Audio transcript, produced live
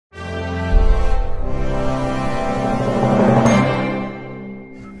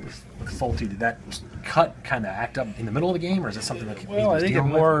Fulte, did that cut kind of act up in the middle of the game, or is it something that he was I think it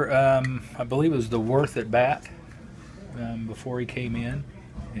dealing more, I believe it was the Worth at bat before he came in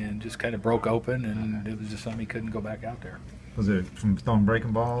and just kind of broke open, and it was just something he couldn't go back out there. Was it from throwing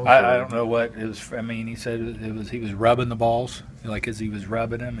breaking balls? I don't know what it was. I mean, he said he was rubbing the balls, like as he was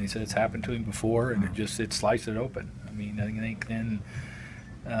rubbing them. He said it's happened to him before, and it sliced it open. I mean, I think then,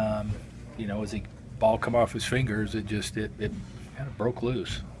 you know, as the ball come off his fingers, it kind of broke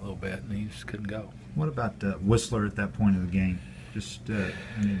loose a little bit, and he just couldn't go. What about Wisler at that point of the game? Just, I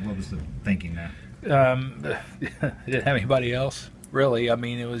mean, what was the thinking there? Didn't have anybody else, really. I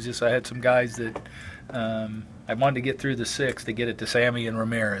mean, it was just I had some guys that I wanted to get through the sixth to get it to Sammy and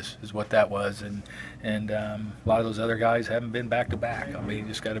Ramirez is what that was, and a lot of those other guys haven't been back to back. I mean, you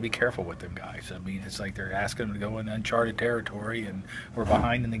just got to be careful with them guys. I mean, it's like they're asking them to go in uncharted territory, and we're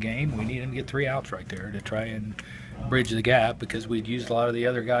behind in the game. We need them to get 3 outs right there to try and bridge the gap, because we'd used a lot of the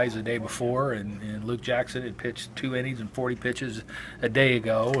other guys the day before, and Luke Jackson had pitched 2 innings and 40 pitches a day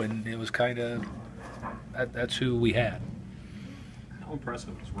ago, and it was kind of that's who we had. How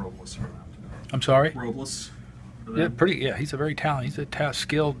impressive was Robles for them? I'm sorry? Robles? Yeah, he's a very talented, he's a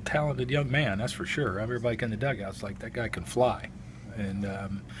skilled, talented young man, that's for sure. Everybody in the dugout's like, that guy can fly. And, you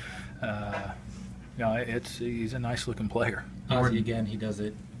know, he's a nice-looking player. Ozzie, again, he does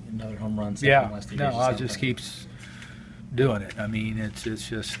it, another home run. Ozzie just keeps doing it. I mean, it's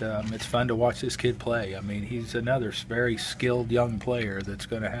just it's fun to watch this kid play. I mean, he's another very skilled young player that's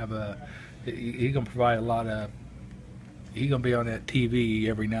going to have he's going to provide a lot of. He's going to be on that TV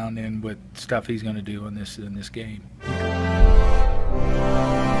every now and then with stuff he's going to do in this game.